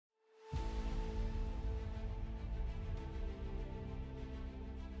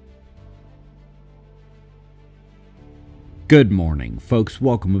Good morning, folks.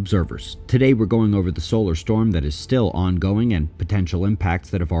 Welcome, observers. Today we're going over the solar storm that is still ongoing and potential impacts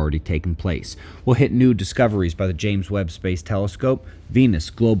that have already taken place. We'll hit new discoveries by the James Webb Space Telescope, Venus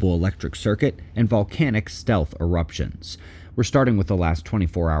global electric circuit, and volcanic stealth eruptions. We're starting with the last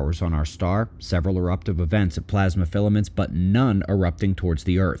 24 hours on our star, several eruptive events at plasma filaments, but none erupting towards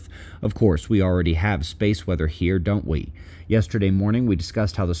the Earth. Of course, we already have space weather here, don't we? Yesterday morning, we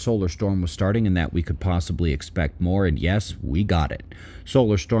discussed how the solar storm was starting and that we could possibly expect more, and yes, we got it.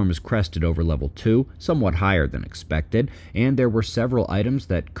 Solar storm is crested over level 2, somewhat higher than expected, and there were several items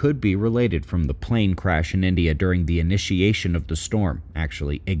that could be related from the plane crash in India during the initiation of the storm,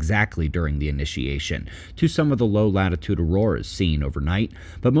 actually exactly during the initiation, to some of the low-latitude auroras seen overnight,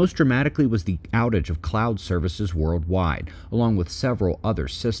 but most dramatically was the outage of cloud services worldwide, along with several other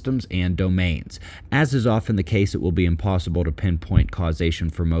systems and domains. As is often the case, it will be impossible to pinpoint causation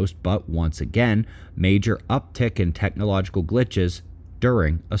for most, but once again, major uptick in technological glitches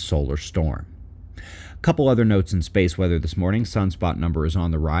during a solar storm. Couple other notes in space weather this morning. Sunspot number is on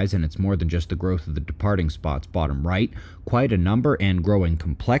the rise, and it's more than just the growth of the departing spots bottom right. Quite a number and growing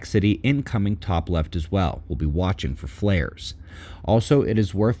complexity incoming top left as well. We'll be watching for flares. Also, it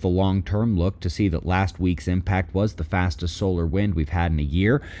is worth the long-term look to see that last week's impact was the fastest solar wind we've had in a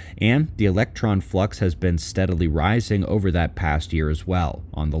year, and the electron flux has been steadily rising over that past year as well,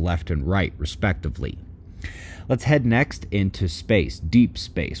 on the left and right, respectively. Let's head next into space, deep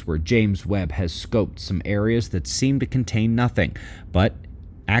space, where James Webb has scoped some areas that seem to contain nothing, but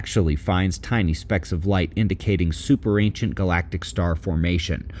actually finds tiny specks of light indicating super ancient galactic star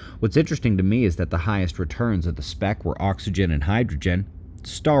formation. What's interesting to me is that the highest returns of the speck were oxygen and hydrogen,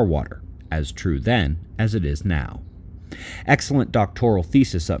 star water, as true then as it is now. Excellent doctoral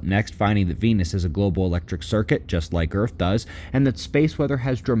thesis up next, finding that Venus is a global electric circuit, just like Earth does, and that space weather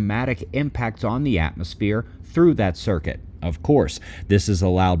has dramatic impacts on the atmosphere through that circuit. Of course, this has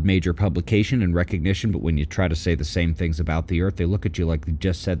allowed major publication and recognition, but when you try to say the same things about the Earth, they look at you like they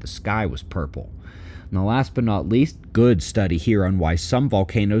just said the sky was purple. Now, last but not least, good study here on why some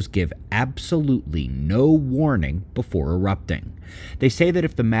volcanoes give absolutely no warning before erupting. They say that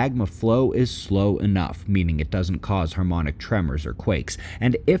if the magma flow is slow enough, meaning it doesn't cause harmonic tremors or quakes,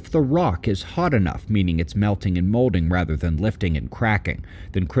 and if the rock is hot enough, meaning it's melting and molding rather than lifting and cracking,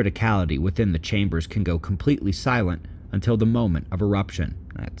 then criticality within the chambers can go completely silent until the moment of eruption.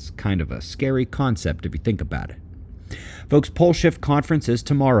 That's kind of a scary concept if you think about it. Folks, Pole Shift Conference is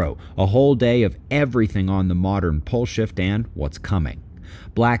tomorrow, a whole day of everything on the modern pole shift and what's coming.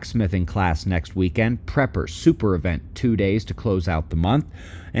 Blacksmithing class next weekend, Prepper super event 2 days to close out the month,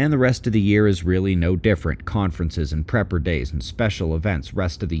 and the rest of the year is really no different. Conferences and Prepper days and special events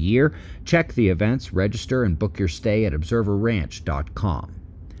rest of the year. Check the events, register, and book your stay at observerranch.com.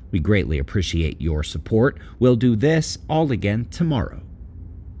 We greatly appreciate your support. We'll do this all again tomorrow.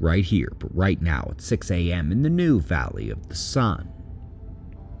 Right here, but right now at 6 a.m. in the new Valley of the Sun.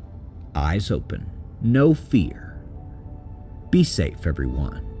 Eyes open, no fear. Be safe,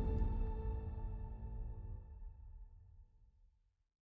 everyone.